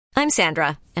I'm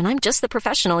Sandra, and I'm just the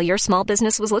professional your small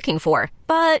business was looking for.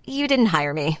 But you didn't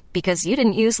hire me because you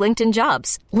didn't use LinkedIn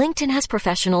Jobs. LinkedIn has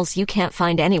professionals you can't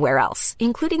find anywhere else,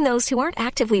 including those who aren't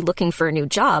actively looking for a new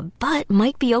job, but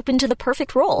might be open to the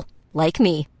perfect role, like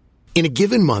me. In a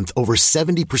given month, over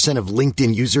 70% of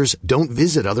LinkedIn users don't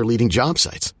visit other leading job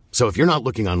sites. So if you're not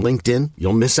looking on LinkedIn,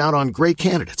 you'll miss out on great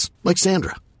candidates like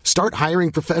Sandra. Start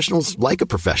hiring professionals like a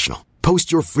professional.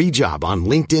 Post your free job on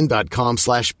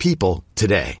linkedin.com/people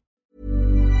today.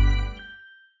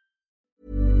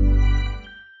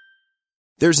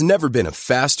 There's never been a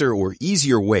faster or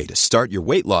easier way to start your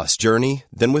weight loss journey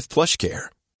than with PlushCare.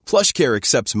 PlushCare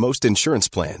accepts most insurance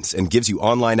plans and gives you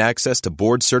online access to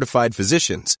board-certified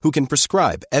physicians who can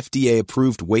prescribe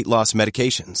FDA-approved weight loss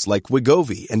medications like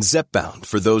Wegovy and Zepbound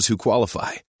for those who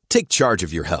qualify. Take charge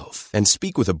of your health and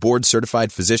speak with a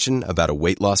board-certified physician about a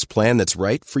weight loss plan that's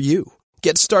right for you.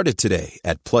 Get started today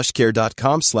at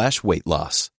plushcare.com/weight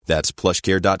loss. That's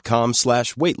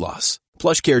plushcare.com/weight loss.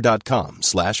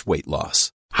 plushcare.com/weight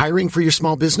loss. Hiring for your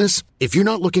small business? If you're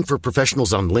not looking for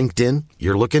professionals on LinkedIn,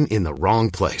 you're looking in the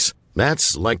wrong place.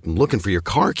 That's like looking for your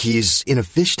car keys in a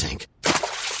fish tank.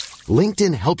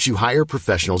 LinkedIn helps you hire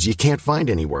professionals you can't find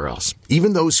anywhere else,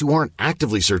 even those who aren't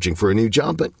actively searching for a new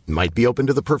job but might be open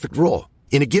to the perfect role.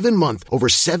 In a given month, over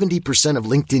 70% of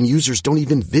LinkedIn users don't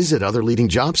even visit other leading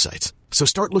job sites. So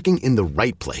start looking in the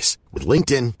right place. With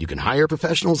LinkedIn, you can hire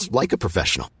professionals like a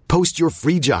professional. Post your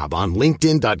free job on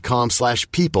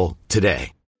linkedin.com/people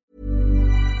today.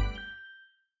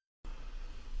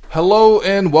 Hello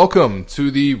and welcome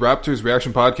to the Raptors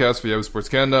Reaction Podcast for Yahoo Sports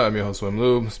Canada. I'm your host, Wim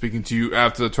Lou, speaking to you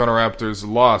after the Toronto Raptors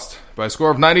lost by a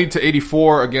score of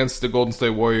 90-84 against the Golden State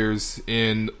Warriors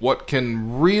in what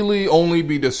can really only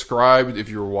be described if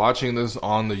you're watching this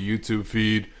on the YouTube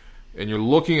feed and you're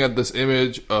looking at this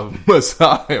image of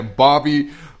Masai and Bobby,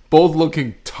 both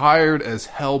looking tired as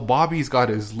hell. Bobby's got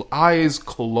his eyes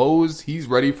closed. He's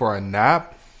ready for a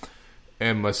nap.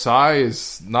 And Masai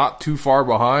is not too far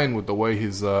behind with the way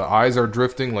his eyes are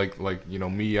drifting, like you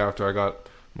know me after I got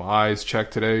my eyes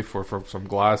checked today for some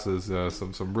glasses,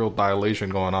 some real dilation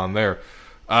going on there.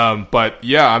 But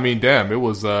yeah, I mean, damn, it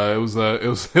was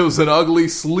an ugly,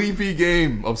 sleepy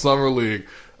game of Summer League.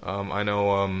 I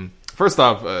know. First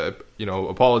off,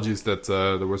 apologies that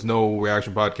there was no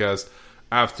reaction podcast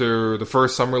after the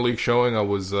first Summer League showing. I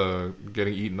was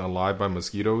getting eaten alive by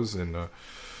mosquitoes and.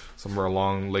 Somewhere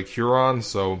along Lake Huron.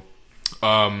 So,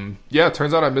 it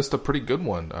turns out I missed a pretty good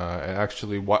one. I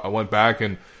went back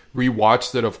and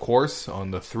rewatched it, of course, on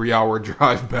the 3-hour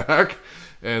drive back.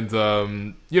 And,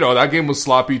 that game was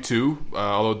sloppy too,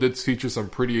 although it did feature some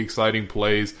pretty exciting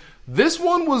plays. This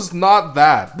one was not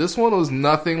that. This one was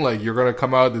nothing like you're going to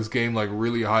come out of this game like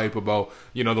really hype about,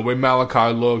 the way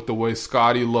Malachi looked, the way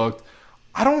Scotty looked.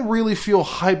 I don't really feel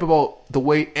hype about the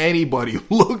way anybody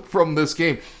looked from this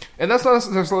game. And that's not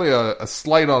necessarily a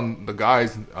slight on the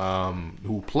guys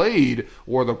who played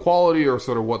or the quality or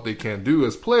sort of what they can do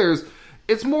as players.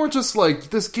 It's more just like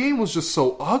this game was just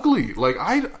so ugly. Like,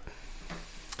 I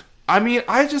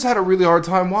just had a really hard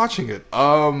time watching it.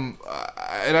 And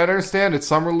I understand it's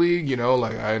Summer League,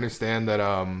 I understand that,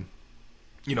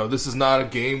 this is not a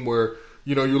game where,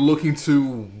 you're looking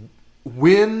to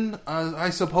win, I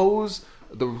suppose.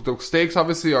 The stakes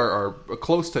obviously are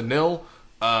close to nil.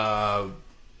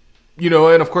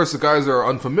 And of course the guys are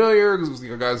unfamiliar, you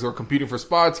got guys who are competing for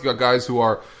spots, you got guys who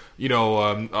are,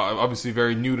 obviously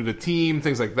very new to the team,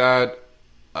 things like that.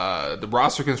 The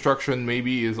roster construction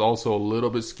maybe is also a little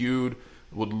bit skewed.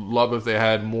 Would love if they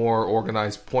had more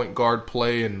organized point guard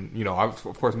play, and,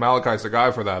 of course Malachi's the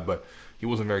guy for that, but he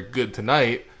wasn't very good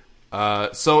tonight.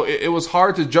 So it was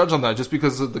hard to judge on that just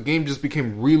because the game just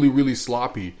became really, really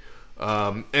sloppy.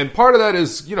 And part of that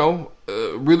is,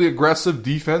 really aggressive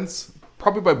defense,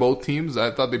 probably by both teams.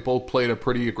 I thought they both played a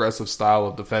pretty aggressive style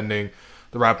of defending.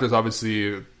 The Raptors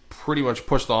obviously pretty much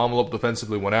pushed the envelope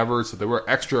defensively whenever, so they were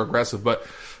extra aggressive. But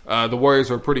the Warriors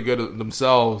were pretty good at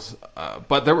themselves.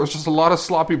 But there was just a lot of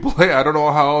sloppy play. I don't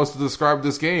know how else to describe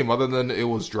this game other than it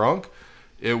was drunk.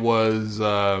 It was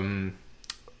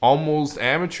almost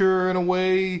amateur in a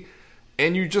way.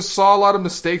 And you just saw a lot of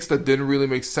mistakes that didn't really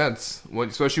make sense,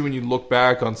 especially when you look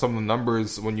back on some of the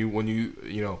numbers, when you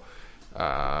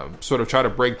sort of try to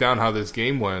break down how this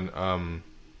game went. It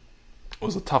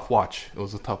was a tough watch.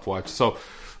 So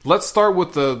let's start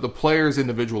with the players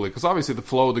individually, because obviously the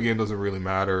flow of the game doesn't really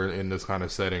matter in this kind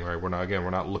of setting, right? We're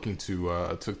not looking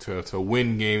to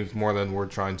win games more than we're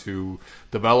trying to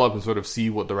develop and sort of see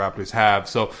what the Raptors have.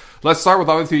 So let's start with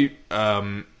obviously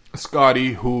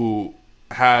Scotty, who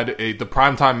had the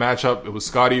primetime matchup. It was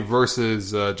Scotty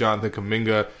versus Jonathan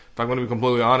Kuminga. If I'm going to be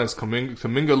completely honest,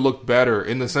 Kuminga looked better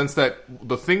in the sense that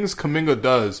the things Kuminga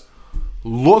does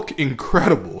look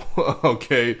incredible.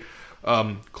 Okay,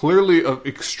 clearly an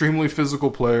extremely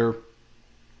physical player,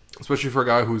 especially for a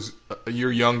guy who's a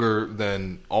year younger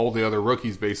than all the other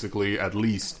rookies, basically, at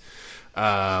least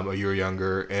a year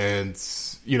younger, and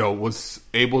was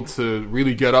able to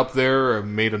really get up there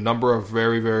and made a number of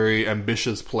very, very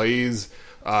ambitious plays.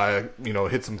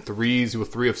 Hit some threes. He was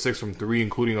 3 of 6 from 3,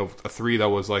 including a 3 that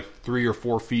was like 3 or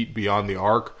 4 feet beyond the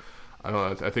arc.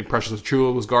 I think Precious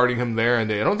Achiuwa was guarding him there,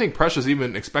 and I don't think Precious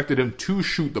even expected him to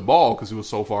shoot the ball because he was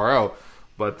so far out.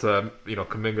 But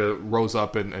Kuminga rose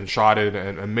up and shot it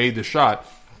and made the shot.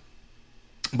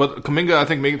 But Kuminga, I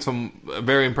think, made some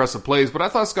very impressive plays. But I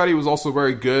thought Scottie was also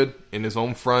very good in his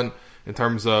own front in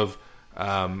terms of,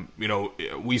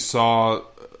 we saw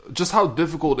just how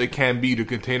difficult it can be to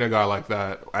contain a guy like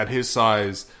that at his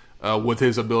size with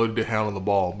his ability to handle the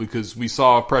ball. Because we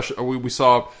saw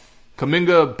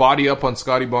Kuminga body up on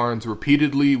Scottie Barnes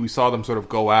repeatedly. We saw them sort of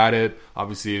go at it.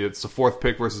 Obviously, it's the 4th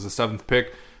pick versus the 7th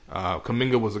pick.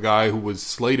 Kuminga was a guy who was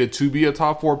slated to be a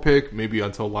top 4 pick, maybe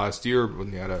until last year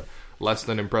when he had a less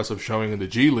than impressive showing in the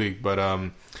G League. But,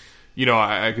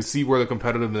 I could see where the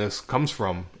competitiveness comes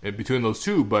from between those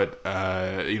two. But,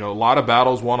 a lot of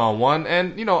battles one-on-one.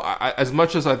 And, as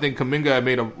much as I think Kuminga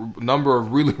made a number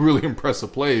of really, really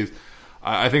impressive plays,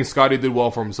 I think Scottie did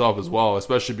well for himself as well,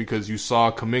 especially because you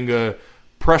saw Kuminga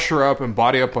pressure up and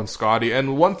body up on Scottie.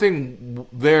 And one thing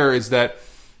there is that,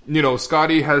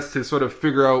 Scottie has to sort of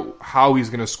figure out how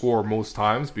he's going to score most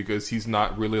times because he's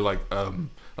not really like a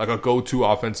go-to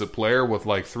offensive player with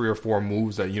like 3 or 4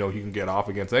 moves that, he can get off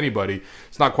against anybody.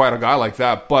 It's not quite a guy like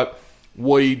that. But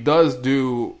what he does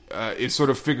do is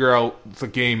sort of figure out the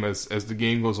game as the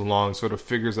game goes along, sort of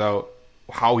figures out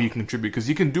how he can contribute, because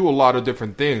he can do a lot of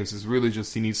different things. It's really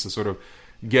just he needs to sort of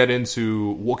get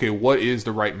into, okay, what is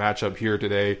the right matchup here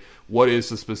today? What is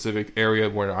the specific area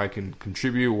where I can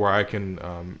contribute, where I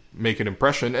can make an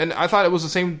impression? And I thought it was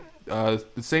the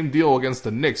same deal against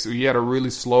the Knicks. He had a really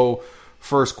slow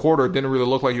first quarter. It didn't really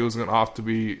look like he was going to off to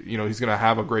be, he's going to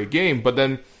have a great game. But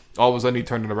then all of a sudden he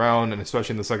turned it around, and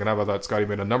especially in the second half, I thought Scottie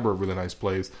made a number of really nice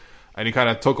plays. And he kind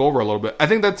of took over a little bit. I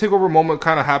think that takeover moment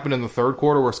kind of happened in the third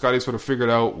quarter where Scottie sort of figured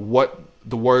out what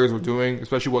the Warriors were doing,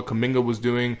 especially what Kuminga was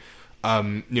doing.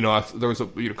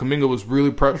 Kuminga was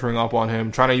really pressuring up on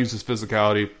him, trying to use his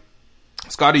physicality.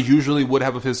 Scottie usually would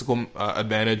have a physical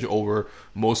advantage over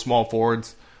most small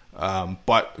forwards,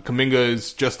 but Kuminga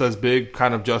is just as big,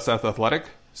 kind of just as athletic.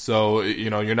 So,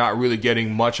 you're not really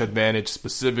getting much advantage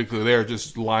specifically there,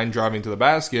 just line driving to the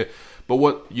basket. But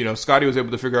what, Scottie was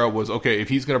able to figure out was, okay, if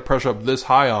he's going to pressure up this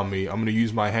high on me, I'm going to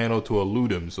use my handle to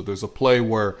elude him. So there's a play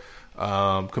where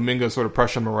Kuminga sort of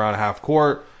pressured him around half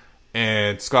court,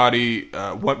 and Scottie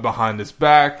went behind his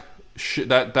back.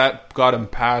 That got him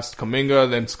past Kuminga.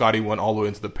 Then Scottie went all the way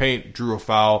into the paint, drew a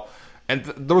foul. And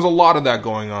there was a lot of that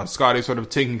going on. Scottie sort of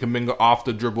taking Kuminga off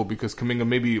the dribble because Kuminga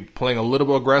maybe playing a little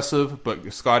bit aggressive,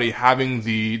 but Scottie having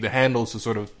the handles to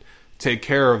sort of take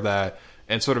care of that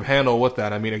and sort of handle with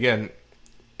that. I mean, again,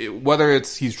 whether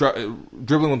it's he's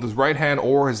dribbling with his right hand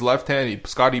or his left hand,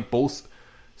 Scottie both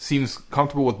seems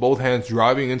comfortable with both hands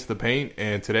driving into the paint.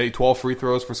 And today, 12 free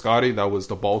throws for Scottie. That was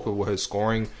the bulk of what his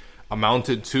scoring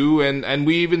amounted to. And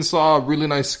we even saw a really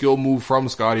nice skill move from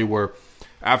Scottie where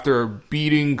after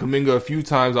beating Kuminga a few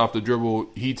times off the dribble,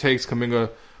 he takes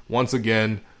Kuminga once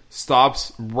again,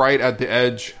 stops right at the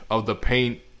edge of the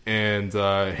paint, and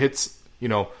hits,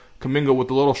 Kuminga with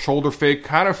a little shoulder fake.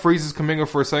 Kind of freezes Kuminga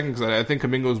for a second because I think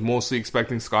Kuminga was mostly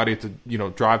expecting Scottie to,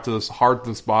 drive to the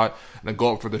spot and then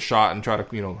go up for the shot and try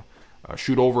to,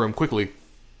 shoot over him quickly.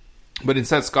 But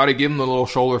instead, Scottie gave him the little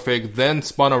shoulder fake, then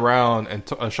spun around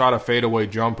and shot a fadeaway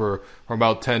jumper from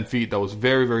about 10 feet that was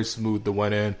very, very smooth that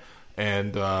went in.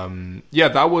 And,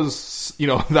 that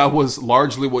was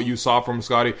largely what you saw from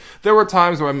Scottie. There were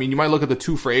times where, you might look at the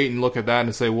 2 for 8 and look at that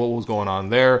and say, what was going on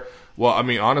there? Well,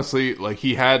 honestly,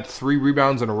 he had 3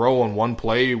 rebounds in a row on one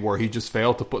play where he just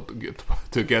failed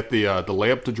to get the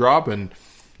layup to drop. And,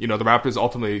 the Raptors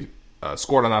ultimately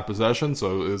scored on that possession,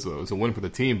 so it was a win for the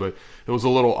team. But it was a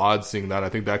little odd seeing that. I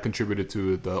think that contributed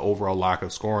to the overall lack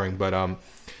of scoring. But,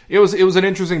 it was an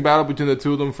interesting battle between the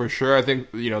two of them for sure. I think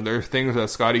there are things that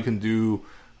Scottie can do,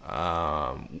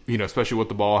 especially with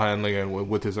the ball handling and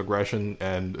with his aggression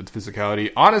and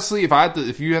physicality. Honestly,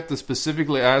 if you have to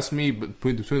specifically ask me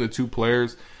between the two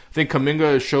players, I think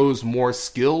Kuminga shows more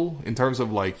skill in terms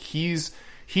of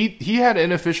he had an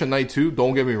inefficient night too.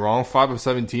 Don't get me wrong, 5 of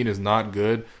 17 is not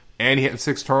good, and he had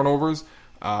 6 turnovers,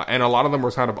 and a lot of them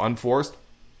were kind of unforced.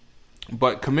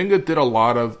 But Kuminga did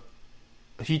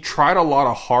he tried a lot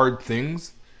of hard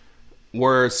things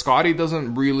where Scottie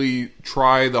doesn't really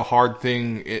try the hard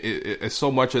thing as so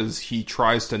much as he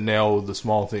tries to nail the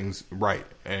small things right.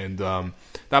 And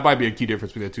that might be a key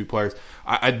difference between the two players.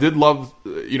 I did love,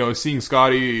 seeing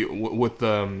Scottie with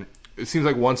it seems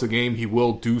like once a game he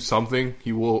will do something.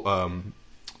 He will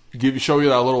show you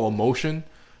that little emotion,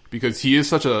 because he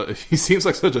seems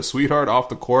like such a sweetheart off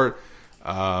the court.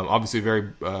 Obviously a very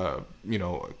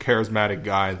charismatic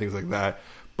guy and things like that.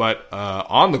 But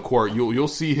on the court, you'll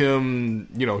see him,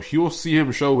 you'll see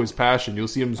him show his passion. You'll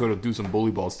see him sort of do some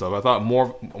bully ball stuff. I thought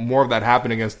more of that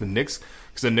happened against the Knicks,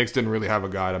 because the Knicks didn't really have a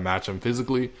guy to match him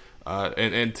physically.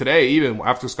 And today, even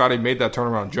after Scottie made that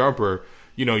turnaround jumper,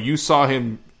 you saw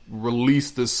him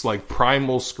release this like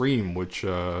primal scream, which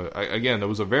again, there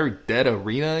was a very dead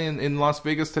arena in Las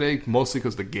Vegas today, mostly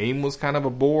because the game was kind of a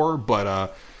bore.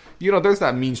 But there's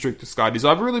that mean streak to Scottie. So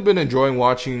I've really been enjoying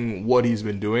watching what he's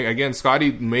been doing. Again,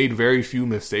 Scottie made very few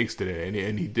mistakes today,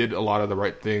 and he did a lot of the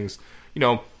right things.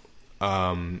 It's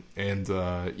kind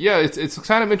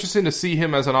of interesting to see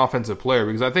him as an offensive player,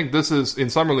 because I think this is, in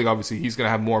Summer League, obviously, he's going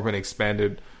to have more of an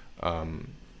expanded,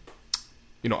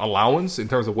 allowance in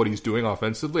terms of what he's doing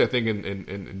offensively. I think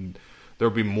in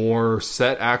there'll be more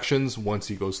set actions once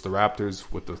he goes to the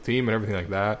Raptors with the team and everything like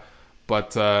that.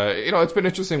 But, it's been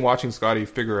interesting watching Scottie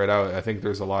figure it out. I think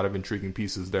there's a lot of intriguing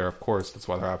pieces there, of course. That's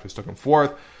why the Raptors took him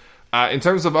fourth. In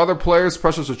terms of other players,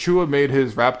 Precious Achiuwa made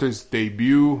his Raptors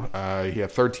debut. He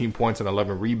had 13 points and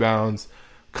 11 rebounds.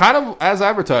 Kind of as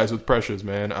advertised with Precious,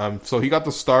 man. So he got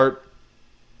the start.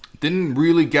 Didn't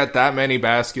really get that many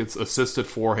baskets assisted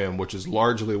for him, which is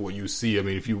largely what you see. I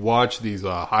mean, if you watch these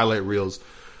highlight reels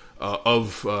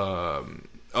of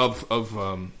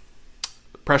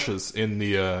Precious in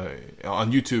the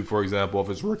on YouTube, for example, of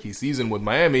his rookie season with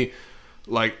Miami,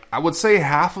 like I would say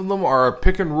half of them are a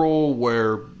pick and roll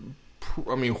where,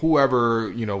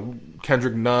 whoever,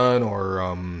 Kendrick Nunn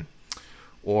or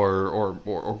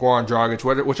Goran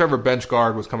Dragic, whichever bench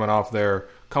guard was coming off there,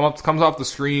 comes off the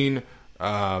screen.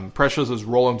 Precious is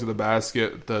rolling to the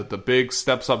basket. The big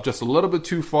steps up just a little bit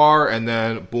too far, and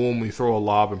then boom, we throw a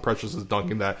lob, and Precious is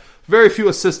dunking that. Very few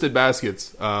assisted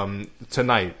baskets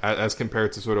tonight, as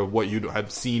compared to sort of what you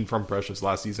had seen from Precious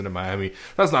last season in Miami.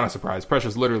 That's not a surprise.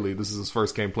 Precious, literally, this is his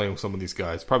first game playing with some of these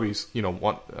guys. Probably, he's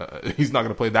not going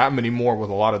to play that many more with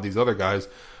a lot of these other guys.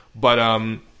 But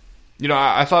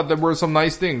I thought there were some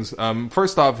nice things.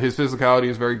 First off, his physicality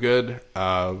is very good.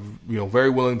 Very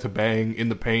willing to bang in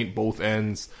the paint, both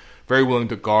ends. Very willing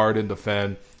to guard and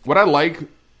defend. What I like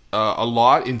a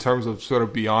lot in terms of sort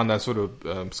of beyond that sort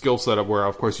of skill setup, where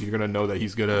of course you're going to know that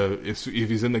he's going to, if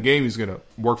he's in the game, he's going to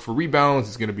work for rebounds.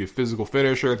 He's going to be a physical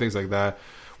finisher, things like that.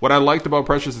 What I liked about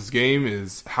Precious's game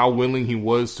is how willing he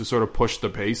was to sort of push the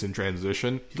pace in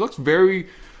transition. He looks very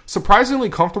surprisingly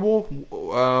comfortable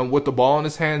with the ball in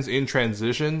his hands in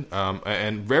transition,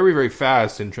 and very, very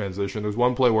fast in transition. There's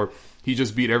one play where he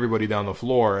just beat everybody down the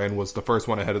floor and was the first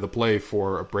one ahead of the play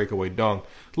for a breakaway dunk.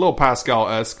 A little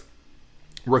Pascal-esque,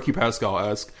 rookie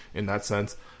Pascal-esque in that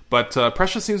sense. But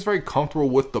Precious seems very comfortable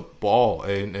with the ball,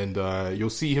 and you'll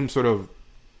see him sort of,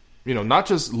 not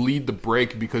just lead the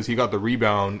break because he got the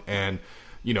rebound and,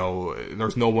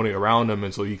 there's nobody around him,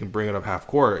 and so he can bring it up half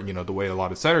court, the way a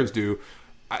lot of centers do.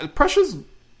 Precious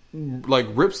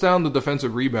rips down the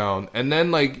defensive rebound, and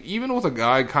then even with a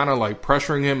guy kind of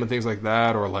pressuring him and things like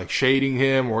that, or shading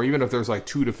him, or even if there's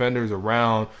two defenders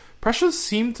around, Precious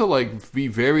seemed to be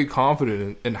very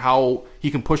confident in how he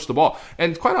can push the ball,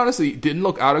 and quite honestly didn't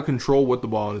look out of control with the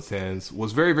ball in his hands.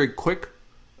 Was very, very quick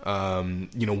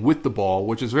with the ball,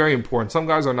 which is very important. Some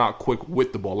guys are not quick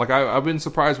with the ball. I've been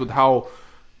surprised with how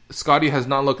Scottie has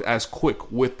not looked as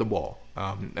quick with the ball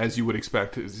as you would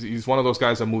expect. He's one of those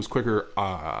guys that moves quicker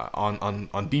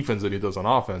on defense than he does on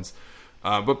offense.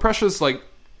 But Precious,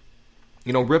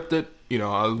 ripped it.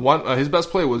 His best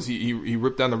play was he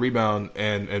ripped down the rebound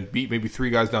and beat maybe three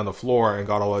guys down the floor and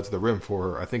got all the way to the rim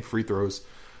for, I think, free throws.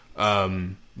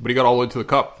 But he got all the way to the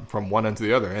cup from one end to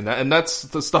the other, and that's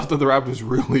the stuff that the Raptors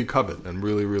really covet and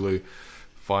really, really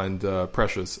find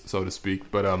precious, so to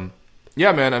speak. But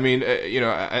yeah, man. I mean,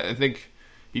 I think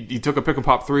he took a pick and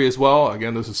pop three as well.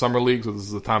 Again, this is Summer League, so this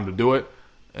is the time to do it.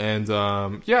 And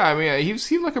he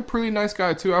seemed like a pretty nice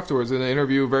guy too afterwards in the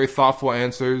interview. Very thoughtful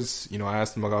answers. I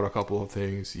asked him about a couple of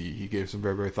things. He gave some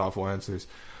very, very thoughtful answers.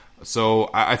 So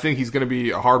I think he's going to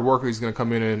be a hard worker. He's going to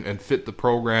come in and fit the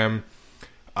program.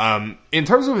 In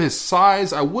terms of his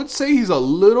size, I would say he's a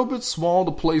little bit small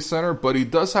to play center, but he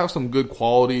does have some good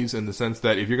qualities in the sense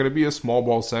that if you're going to be a small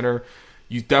ball center,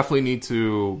 you definitely need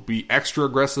to be extra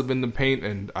aggressive in the paint,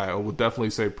 and I would definitely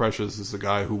say Precious is a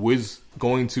guy who is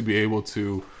going to be able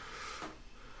to,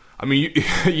 I mean,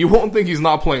 you won't think he's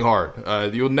not playing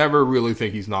hard. You'll never really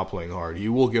think he's not playing hard. He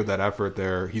will give that effort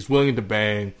there. He's willing to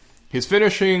bang. His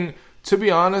finishing, to be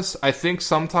honest, I think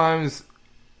sometimes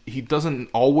he doesn't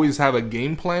always have a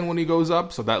game plan when he goes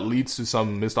up, so that leads to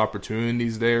some missed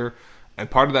opportunities there. And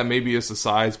part of that maybe is the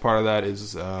size. Part of that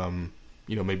is,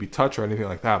 maybe touch or anything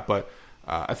like that. But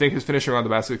I think his finishing around the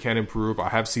basket can improve. I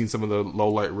have seen some of the low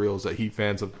light reels that Heat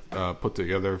fans have put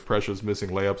together. Precious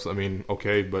missing layups. I mean,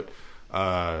 okay, but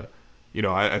I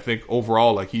think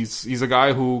overall, like he's a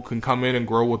guy who can come in and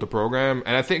grow with the program.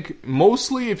 And I think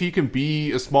mostly if he can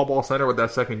be a small ball center with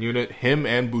that second unit, him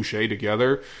and Boucher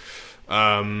together,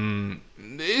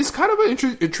 it's kind of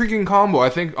an intriguing combo. I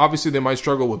think obviously they might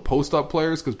struggle with post-up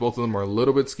players because both of them are a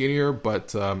little bit skinnier,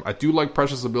 but I do like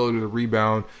Precious' ability to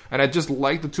rebound, and I just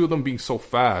like the two of them being so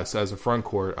fast as a front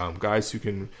court. Guys who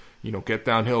can, get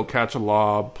downhill, catch a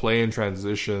lob, play in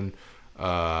transition,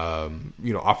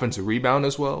 offensive rebound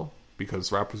as well, because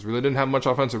Raptors really didn't have much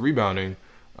offensive rebounding.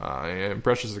 And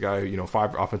Precious is a guy,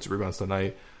 5 offensive rebounds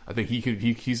tonight. I think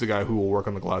he's the guy who will work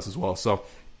on the glass as well. So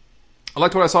I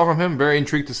liked what I saw from him. Very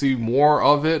intrigued to see more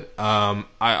of it.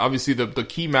 Obviously the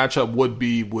key matchup would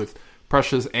be with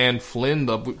Precious and Flynn.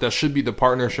 That should be the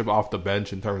partnership off the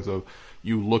bench in terms of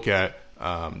you look at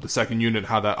the second unit,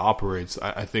 how that operates.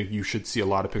 I think you should see a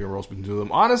lot of pick and rolls between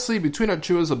them. Honestly, between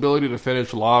Achiuwa's ability to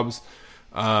finish lobs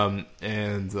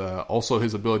and also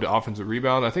his ability to offensive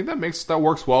rebound, I think that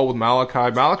works well with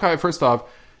Malachi. Malachi, first off,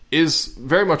 is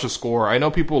very much a scorer. I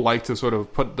know people like to sort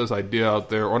of put this idea out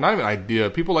there, or not even idea.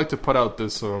 People like to put out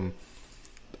this,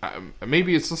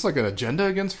 maybe it's just like an agenda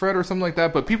against Fred or something like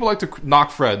that. But people like to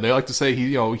knock Fred. They like to say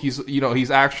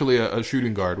he's actually a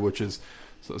shooting guard, which is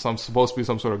supposed to be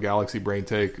some sort of galaxy brain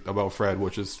take about Fred,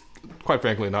 which is quite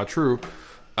frankly not true,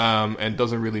 and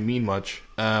doesn't really mean much.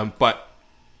 But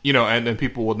and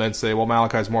people will then say, well,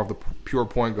 Malachi's more of the pure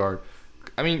point guard.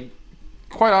 I mean,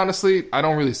 quite honestly, I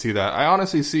don't really see that. I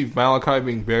honestly see Malachi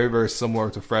being very, very similar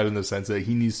to Fred in the sense that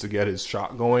he needs to get his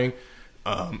shot going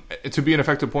to be an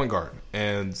effective point guard.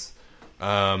 And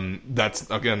that's,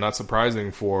 again, not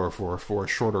surprising for a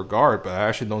shorter guard, but I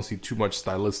actually don't see too much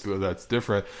stylistically that's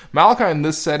different. Malachi in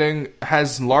this setting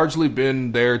has largely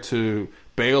been there to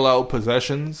bail out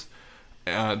possessions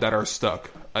that are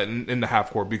stuck in the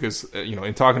half court because,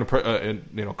 in talking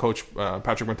to Coach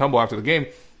Patrick Mutombo after the game,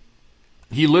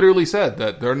 he literally said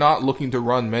that they're not looking to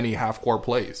run many half-court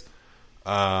plays.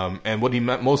 And what he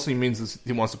mostly means is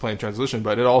he wants to play in transition,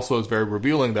 but it also is very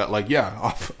revealing that,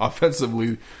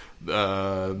 offensively,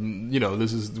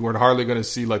 we're hardly going to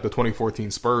see, like, the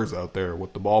 2014 Spurs out there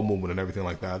with the ball movement and everything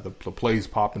like that, the plays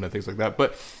popping and things like that.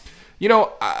 But,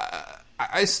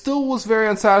 I still was very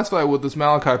unsatisfied with this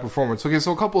Malachi performance. Okay,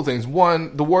 so a couple of things.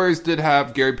 One, the Warriors did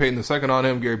have Gary Payton II on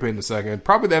him. Gary Payton II,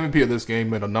 probably the MVP of this game,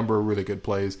 made a number of really good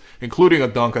plays, including a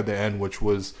dunk at the end, which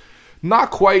was not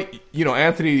quite,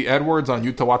 Anthony Edwards on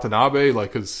Yuta Watanabe,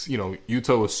 because,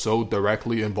 Yuta was so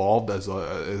directly involved as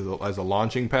a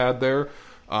launching pad there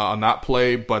on that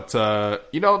play. But, Gary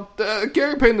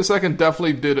Payton II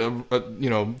definitely did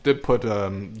put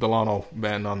Delano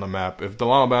Banton on the map. If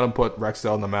Delano Banton put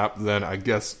Rexdale on the map, then I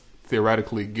guess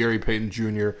theoretically Gary Payton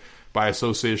Jr. by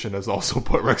association has also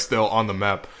put Rexdale on the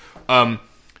map.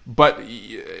 But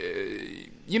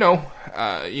he's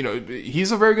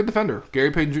a very good defender.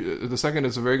 Gary Payton II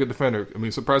is a very good defender. I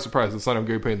mean, surprise, surprise, the son of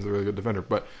Gary Payton is a really good defender.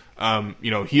 But,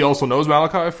 he also knows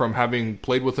Malachi from having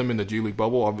played with him in the G League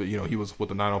bubble. He was with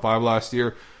the 905 last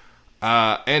year.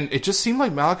 And it just seemed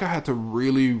like Malachi had to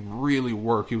really, really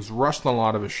work. He was rushed on a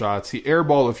lot of his shots. He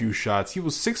airballed a few shots. He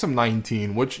was 6 of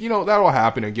 19, which, that'll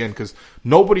happen again because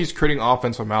nobody's creating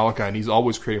offense for Malachi, and he's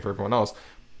always creating for everyone else.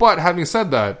 But having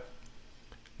said that,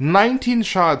 19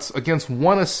 shots against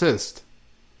 1 assist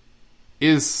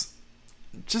is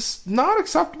just not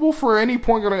acceptable for any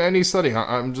point guard in any setting.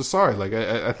 I'm just sorry.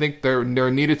 I think there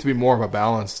needed to be more of a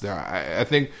balance there. I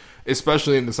think,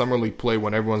 especially in the Summer League play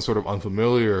when everyone's sort of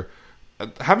unfamiliar,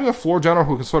 having a floor general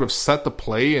who can sort of set the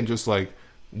play and just run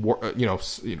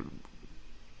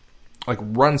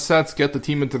sets, get the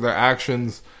team into their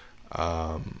actions,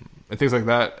 and things like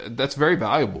that, that's very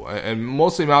valuable. And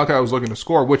mostly Malachi was looking to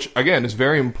score, which, again, is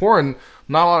very important.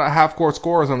 Not a lot of half-court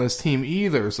scorers on this team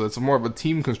either, so it's more of a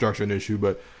team construction issue.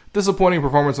 But disappointing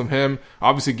performance from him.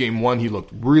 Obviously, Game 1, he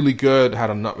looked really good.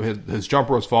 His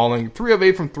jumper was falling. 3 of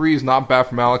 8 from 3 is not bad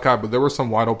for Malachi, but there were some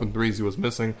wide-open threes he was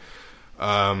missing.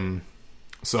 I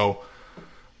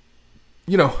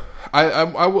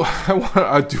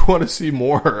do want to see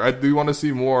more. I do want to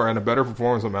see more and a better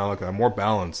performance of Malachi, more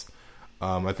balance.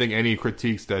 I think any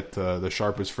critiques that the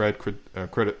sharpest Fred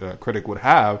critic would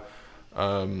have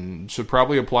should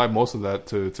probably apply most of that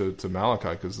to Malachi,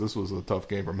 because this was a tough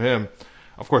game from him.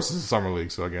 Of course, this is Summer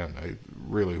League, so again,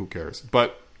 who cares?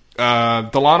 But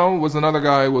Delano was another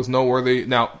guy who was noteworthy.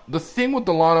 Now, the thing with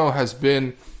Delano has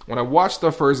been, when I watched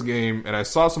the first game and I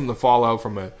saw some of the fallout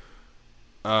from it,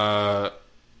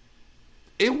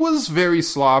 it was very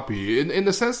sloppy in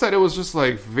the sense that it was just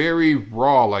like very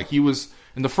raw. Like, he was,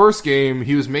 in the first game,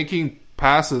 he was making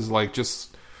passes like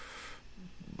just,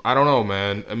 I don't know,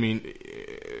 man. I mean,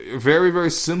 very,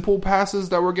 very simple passes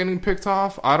that were getting picked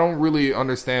off. I don't really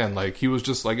understand. Like, he was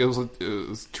just like, it was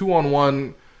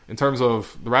 2-on-1 in terms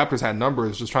of the Raptors had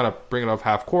numbers, just trying to bring it off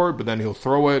half court, but then he'll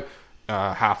throw it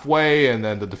halfway, and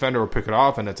then the defender will pick it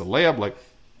off, and it's a layup. Like,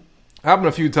 happened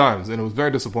a few times, and it was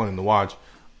very disappointing to watch.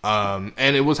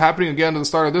 And it was happening again at the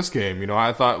start of this game. You know,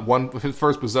 I thought his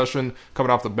first possession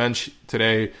coming off the bench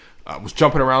today was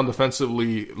jumping around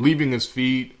defensively, leaving his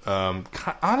feet.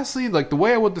 Honestly, like, the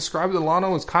way I would describe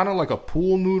Delano is kind of like a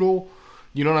pool noodle.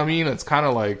 You know what I mean? It's kind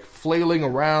of like flailing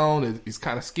around. He's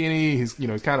kind of skinny. He's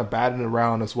kind of batting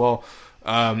around as well.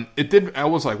 I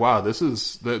was like, wow,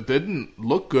 that didn't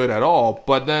look good at all.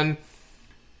 But then,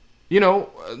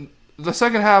 the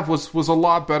second half was a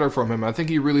lot better from him. I think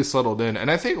he really settled in. And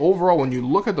I think overall, when you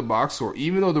look at the box score,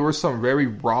 even though there were some very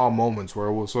raw moments where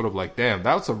it was sort of like, damn,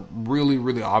 that was a really,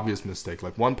 really obvious mistake.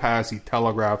 Like, one pass he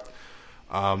telegraphed,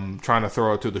 trying to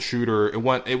throw it to the shooter. It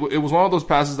was one of those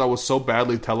passes that was so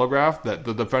badly telegraphed that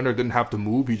the defender didn't have to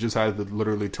move. He just had to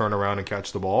literally turn around and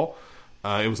catch the ball.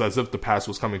 It was as if the pass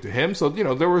was coming to him. So,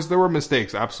 there were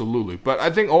mistakes, absolutely. But I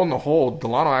think on the whole,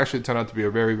 Delano actually turned out to be a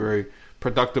very, very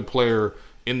productive player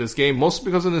in this game, mostly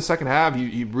because in the second half,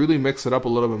 he really mixed it up a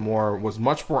little bit more, was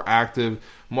much more active,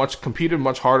 competed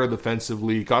much harder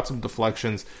defensively, got some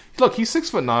deflections. Look, he's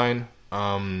 6'9",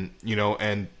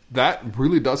 and that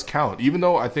really does count, even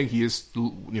though I think he is,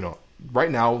 right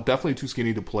now, definitely too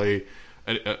skinny to play,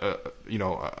 at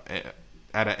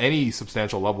any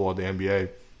substantial level at the NBA.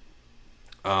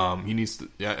 He needs to.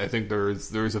 Yeah, I think there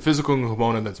is a physical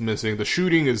component that's missing. The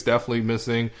shooting is definitely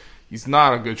missing. He's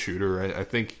not a good shooter. I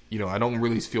think I don't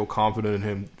really feel confident in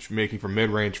him making from mid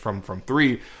range from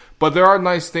three. But there are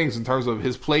nice things in terms of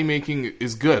his playmaking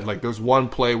is good. Like, there's one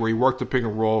play where he worked the pick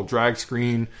and roll, drag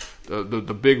screen, the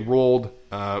big rolled,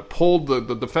 pulled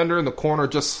the defender in the corner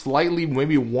just slightly,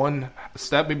 maybe one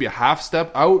step, maybe a half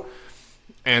step out.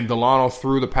 And Delano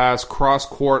threw the pass cross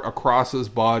court across his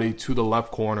body to the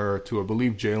left corner to, I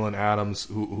believe, Jalen Adams,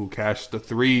 who cashed the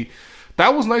three.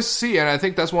 That was nice to see, and I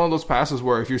think that's one of those passes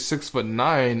where if you're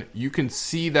 6'9", you can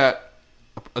see that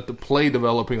at the play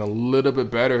developing a little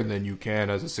bit better than you can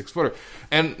as a 6-footer.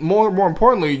 And more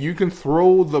importantly, you can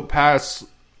throw the pass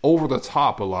over the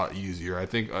top a lot easier. I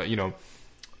think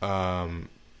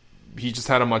he just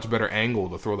had a much better angle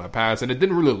to throw that pass. And it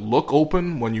didn't really look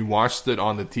open when you watched it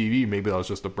on the TV. Maybe that was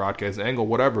just a broadcast angle,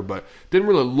 whatever. But it didn't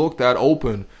really look that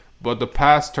open. But the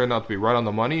pass turned out to be right on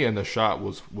the money, and the shot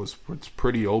was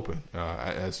pretty open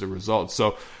as a result.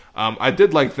 So I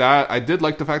did like that. I did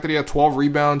like the fact that he had 12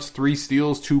 rebounds, 3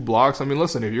 steals, 2 blocks. I mean,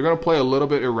 listen, if you're going to play a little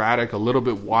bit erratic, a little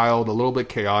bit wild, a little bit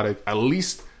chaotic, at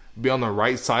least be on the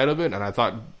right side of it. And I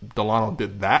thought Delano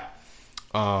did that.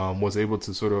 Was able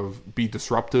to sort of be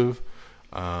disruptive,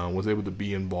 was able to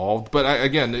be involved. But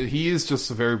again, he is just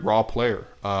a very raw player.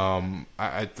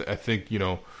 I think,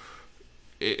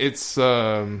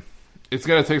 it's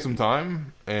going to take some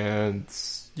time. And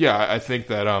yeah, I think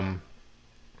that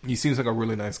he seems like a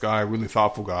really nice guy, really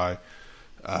thoughtful guy.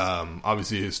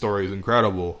 Obviously, his story is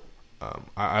incredible.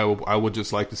 I would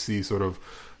just like to see sort of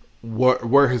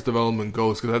where his development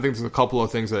goes, because I think there's a couple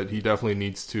of things that he definitely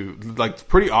needs to, like,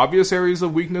 pretty obvious areas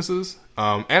of weaknesses,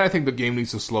 and I think the game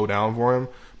needs to slow down for him.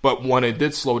 But when it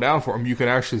did slow down for him, you can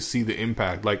actually see the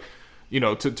impact. Like,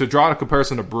 to draw a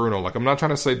comparison to Bruno, like, I'm not trying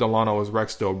to say Delano is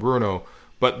Rex Del Bruno,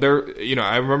 but there,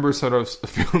 I remember sort of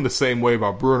feeling the same way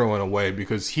about Bruno in a way,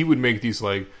 because he would make these,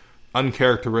 like,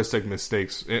 uncharacteristic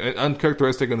mistakes,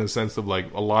 uncharacteristic in the sense of,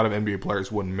 like, a lot of NBA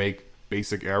players wouldn't make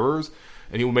basic errors.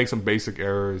 And he will make some basic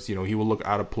errors. He will look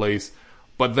out of place.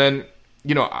 But then,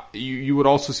 you would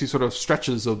also see sort of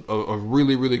stretches of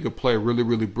really, really good play, really,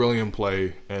 really brilliant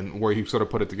play, and where he sort of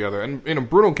put it together. And,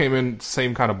 Bruno came in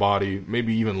same kind of body,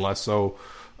 maybe even less so.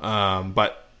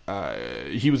 But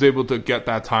he was able to get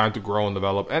that time to grow and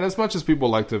develop. And as much as people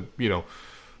like to,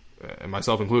 and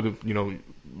myself included,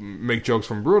 make jokes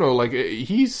from Bruno, like,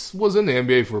 he was in the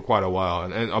NBA for quite a while.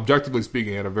 And objectively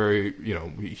speaking, had a very,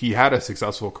 he had a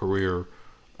successful career.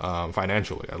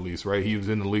 Financially, at least, right? He was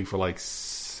in the league for like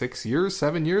 7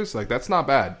 years. Like, that's not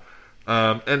bad.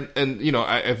 And you know,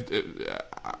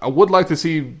 I would like to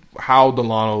see how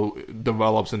Delano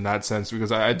develops in that sense,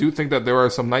 because I do think that there are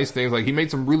some nice things. Like, he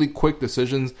made some really quick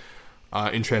decisions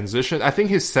in transition. I think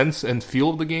his sense and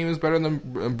feel of the game is better than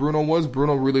Bruno was.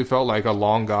 Bruno really felt like a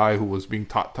long guy who was being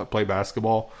taught to play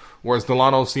basketball, whereas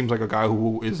Delano seems like a guy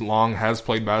who is long, has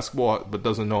played basketball, but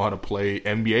doesn't know how to play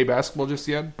NBA basketball just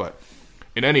yet. But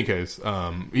in any case,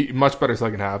 much better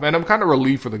second half. And I'm kind of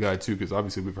relieved for the guy, too, because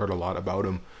obviously we've heard a lot about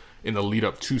him in the lead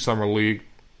up to Summer League.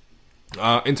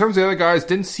 In terms of the other guys,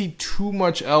 didn't see too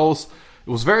much else. It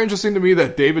was very interesting to me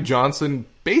that David Johnson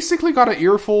basically got an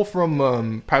earful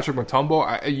from Patrick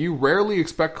Mutombo. You rarely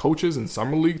expect coaches in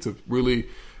Summer League to really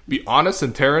be honest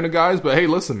and tear into guys, but hey,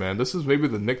 listen, man, this is maybe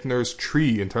the Nick Nurse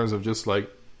tree in terms of just like,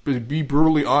 be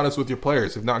brutally honest with your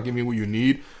players. If not giving you what you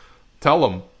need, tell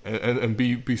them and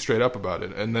be straight up about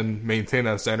it, and then maintain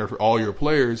that standard for all your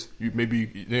players.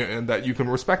 And that you can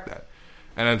respect that.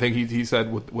 And I think he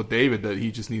said with David that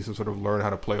he just needs to sort of learn how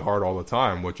to play hard all the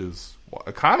time, which is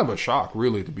kind of a shock,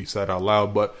 really, to be said out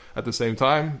loud. But at the same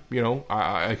time, you know,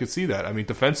 I could see that. I mean,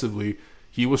 defensively,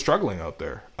 he was struggling out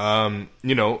there.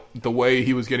 You know, the way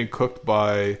he was getting cooked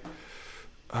by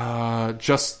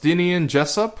Justinian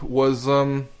Jessup was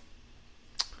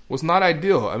not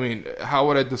ideal. I mean, how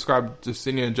would I describe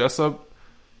Justinian Jessup?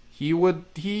 I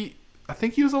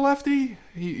think he was a lefty.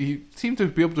 He seemed to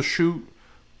be able to shoot.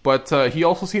 But he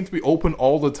also seemed to be open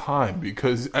all the time,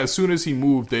 because as soon as he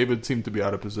moved, David seemed to be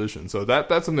out of position. So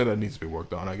that's something that needs to be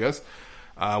worked on, I guess.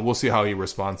 We'll see how he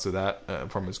responds to that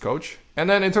from his coach. And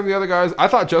then in terms of the other guys, I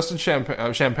thought Justin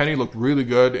Champagnie looked really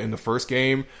good in the first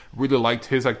game. Really liked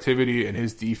his activity and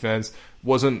his defense.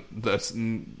 Wasn't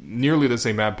nearly the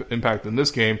same impact in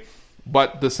this game.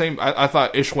 But I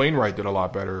thought Ish Wainwright did a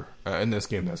lot better in this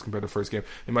game as compared to the first game.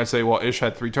 You might say, well, Ish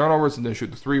had 3 turnovers and didn't shoot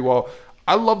the 3. Well,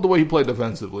 I love the way he played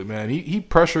defensively, man. He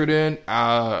pressured in.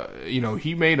 You know,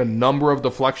 he made a number of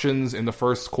deflections in the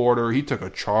first quarter. He took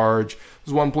a charge.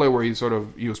 There's one play where he was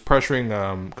pressuring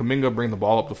Kuminga, bring the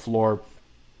ball up the floor.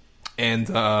 And,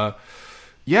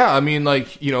 yeah, I mean,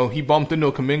 like, you know, he bumped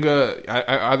into Kuminga.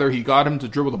 Either he got him to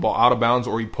dribble the ball out of bounds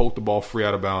or he poked the ball free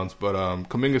out of bounds. But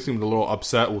Kuminga seemed a little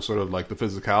upset with sort of like the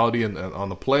physicality and on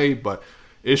the play. But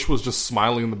Ish was just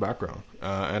smiling in the background.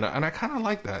 And I kind of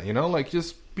like that, you know, like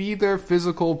just be there,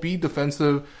 physical, be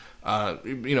defensive.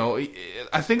 You know,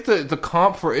 I think the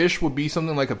comp for Ish would be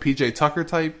something like a PJ Tucker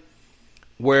type,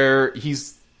 where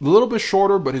he's a little bit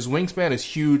shorter, but his wingspan is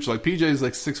huge. Like PJ is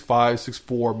like 6'5",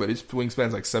 6'4", but his wingspan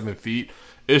is like 7 feet.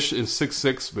 Ish is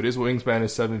 6'6", but his wingspan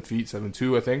is 7 feet,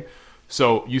 7'2", I think.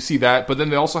 So you see that, but then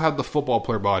they also have the football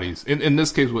player bodies. In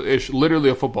this case with Ish, literally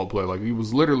a football player. Like, he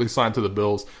was literally signed to the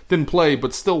Bills, didn't play,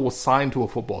 but still was signed to a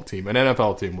football team, an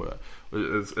NFL team.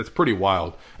 It's pretty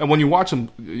wild. And when you watch him,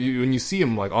 when you see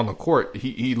him like on the court,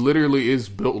 he literally is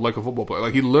built like a football player.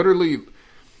 Like, he literally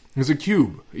is a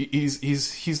cube.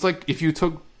 He's like if you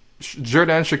took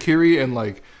Jordan Shaqiri and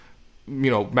like,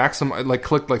 you know,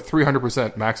 clicked like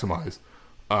 300% maximize.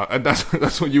 And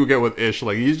that's what you get with Ish.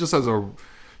 Like, he just has a,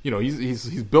 you know,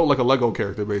 he's built like a Lego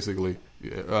character, basically.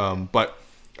 But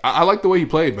I like the way he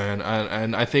played, man.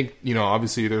 And I think, you know,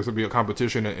 obviously there's going to be a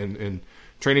competition in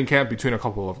training camp between a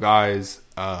couple of guys.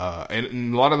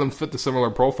 And a lot of them fit the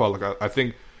similar profile. Like, I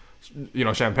think, you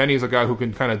know, Champagnie is a guy who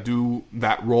can kind of do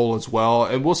that role as well.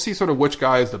 And we'll see sort of which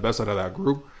guy is the best out of that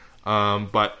group.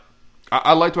 But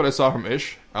I liked what I saw from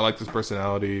Ish. I liked his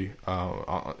personality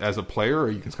as a player.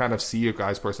 You can kind of see a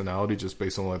guy's personality just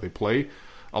based on the way they play.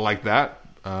 I like that.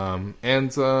 Yeah,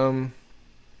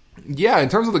 in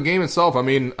terms of the game itself, I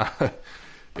mean,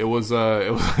 it was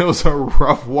a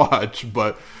rough watch,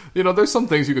 but you know, there's some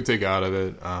things you could take out of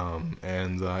it.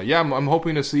 Yeah, I'm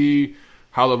hoping to see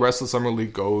how the rest of the Summer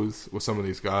League goes with some of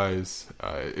these guys.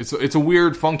 It's a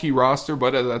weird, funky roster,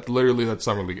 but that's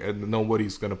Summer League, and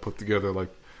nobody's gonna put together like,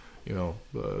 you know,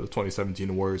 the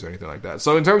 2017 Warriors or anything like that.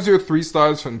 So in terms of your 3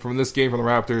 stars from this game from the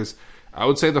Raptors, I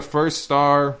would say the first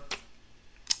star.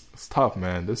 It's tough,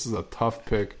 man. This is a tough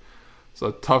pick. It's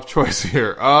a tough choice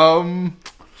here. Wow.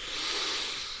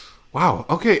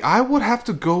 Okay, I would have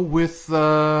to go with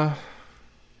damn.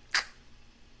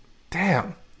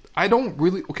 I don't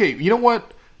really. Okay, you know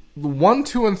what? 1,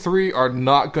 2, and 3 are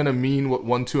not gonna mean what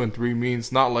 1, 2, and 3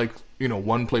 means. Not like, you know,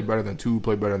 1 played better than 2,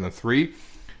 played better than 3.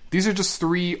 These are just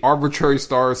 3 arbitrary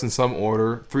stars in some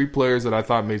order. 3 players that I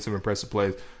thought made some impressive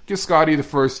plays. Give Scottie the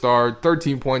first star.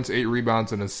 13 points, 8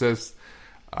 rebounds, and assists.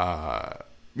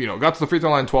 You know, got to the free throw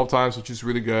line 12 times, which is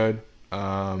really good.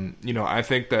 You know, I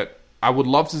think that I would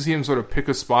love to see him sort of pick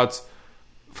his spots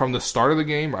from the start of the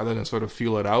game rather than sort of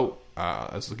feel it out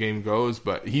as the game goes.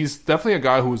 But he's definitely a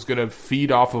guy who's going to feed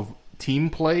off of team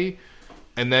play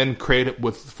and then create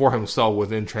it for himself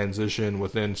within transition,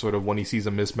 within sort of when he sees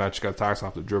a mismatch, got attacks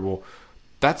off the dribble.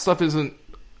 That stuff isn't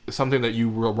something that you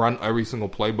will run every single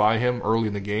play by him early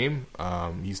in the game.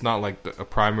 He's not like a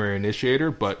primary initiator,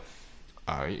 but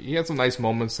he had some nice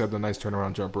moments, had the nice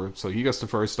turnaround jumper, so he gets the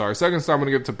first star. Second star, I'm going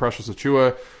to give it to Precious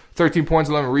Achiuwa. 13 points,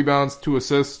 11 rebounds, 2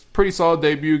 assists. Pretty solid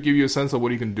debut, give you a sense of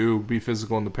what he can do, be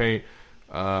physical in the paint,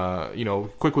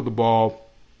 quick with the ball,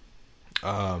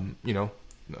 play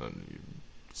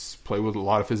with a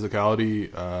lot of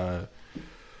physicality.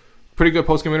 Pretty good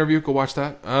post-game interview, go watch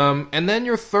that. And then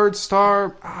your third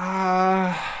star,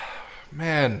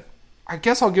 man, I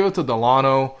guess I'll give it to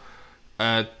Delano.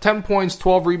 10 points,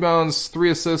 12 rebounds, 3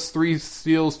 assists, 3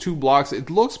 steals, 2 blocks.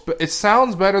 It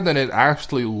sounds better than it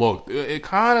actually looked. It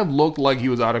kind of looked like he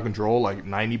was out of control like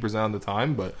 90% of the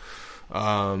time, but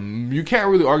you can't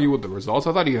really argue with the results.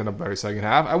 I thought he had a better second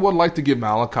half. I would like to give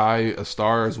Malachi a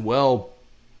star as well,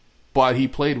 but he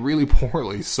played really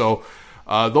poorly. So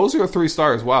those are your 3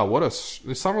 stars. Wow,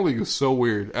 the Summer League is so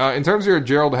weird. In terms of your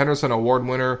Gerald Henderson Award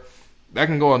winner, that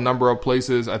can go a number of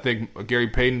places. I think Gary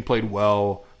Payton played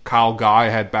well. Kyle Guy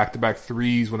had back-to-back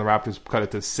threes when the Raptors cut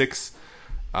it to 6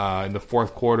 in the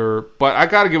fourth quarter. But I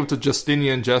got to give it to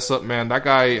Justinian Jessup, man. That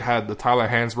guy had the Tyler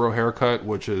Hansbrough haircut,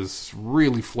 which is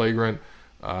really flagrant.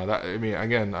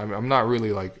 I'm not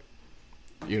really like,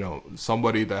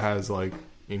 somebody that has like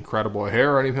incredible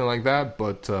hair or anything like that.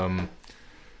 But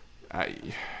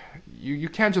you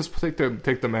can't just take the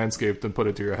Manscaped and put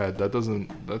it to your head.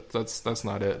 That's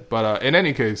not it. But in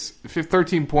any case,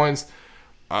 13 points.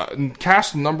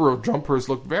 Cash's number of jumpers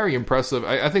looked very impressive.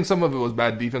 I think some of it was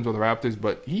bad defense with the Raptors,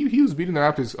 but he was beating the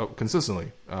Raptors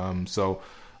consistently. So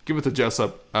give it to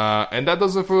Jessup. And that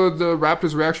does it for the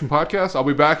Raptors Reaction Podcast. I'll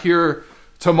be back here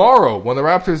tomorrow when the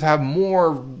Raptors have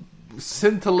more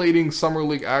scintillating Summer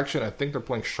League action. I think they're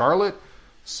playing Charlotte.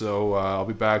 So I'll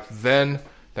be back then.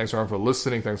 Thanks everyone for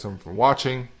listening. Thanks everyone for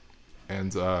watching.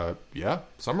 And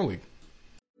Summer League.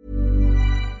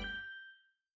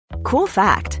 Cool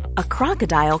fact, a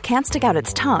crocodile can't stick out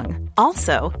its tongue.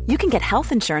 Also, you can get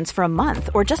health insurance for a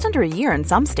month or just under a year in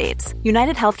some states.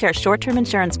 United Healthcare short-term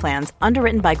insurance plans,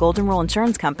 underwritten by Golden Rule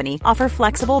Insurance Company, offer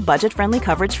flexible, budget-friendly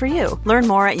coverage for you. Learn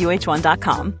more at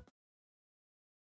uh1.com.